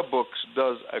 Baker Books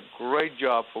does a great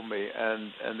job for me,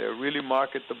 and they really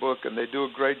market the book, and they do a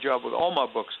great job with all my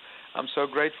books. I'm so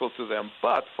grateful to them.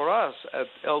 But for us at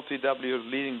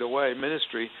LTW Leading the Way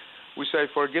Ministry, we say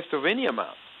for a gift of any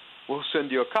amount, we'll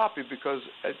send you a copy because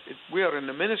we are in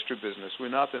the ministry business. We're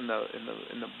not in the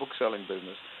book-selling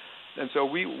business. And so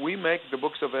we make the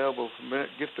books available for a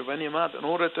gift of any amount in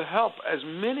order to help as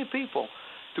many people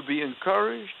to be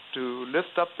encouraged, to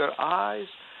lift up their eyes,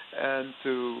 and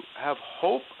to have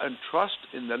hope and trust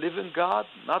in the living God,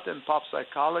 not in pop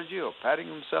psychology or patting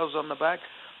themselves on the back,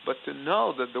 but to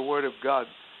know that the Word of God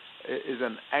is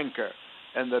an anchor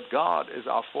and that God is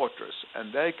our fortress,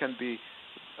 and they can be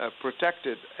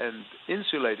protected and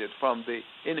insulated from the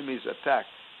enemy's attack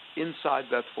inside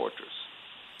that fortress.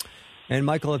 And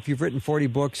Michael, if you've written 40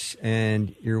 books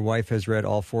and your wife has read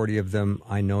all 40 of them,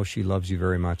 I know she loves you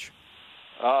very much.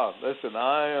 Listen,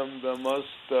 I am the most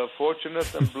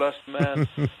fortunate and blessed man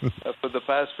for the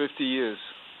past 50 years.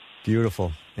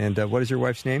 Beautiful. And what is your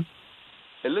wife's name?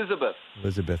 Elizabeth.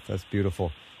 Elizabeth, that's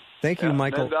beautiful. Thank you,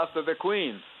 Michael. Named after the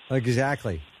Queen.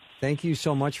 Exactly. Thank you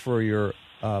so much for your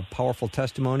powerful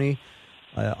testimony,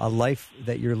 a life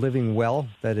that you're living well.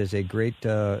 That is a great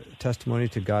testimony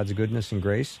to God's goodness and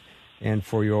grace, and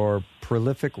for your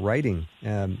prolific writing.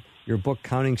 Your book,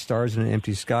 Counting Stars in an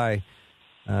Empty Sky,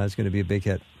 is going to be a big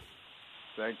hit.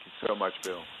 Thank you so much,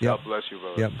 Bill. Yep. God bless you,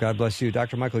 brother. Yep, God bless you.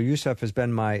 Dr. Michael Youssef has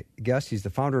been my guest. He's the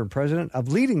founder and president of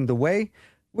Leading the Way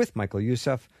with Michael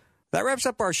Youssef. That wraps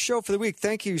up our show for the week.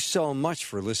 Thank you so much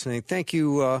for listening. Thank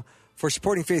you for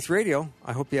supporting Faith Radio.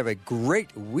 I hope you have a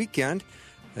great weekend.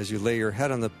 As you lay your head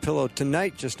on the pillow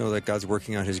tonight, just know that God's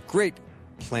working on his great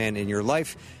plan in your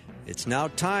life. It's now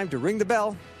time to ring the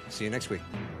bell. See you next week.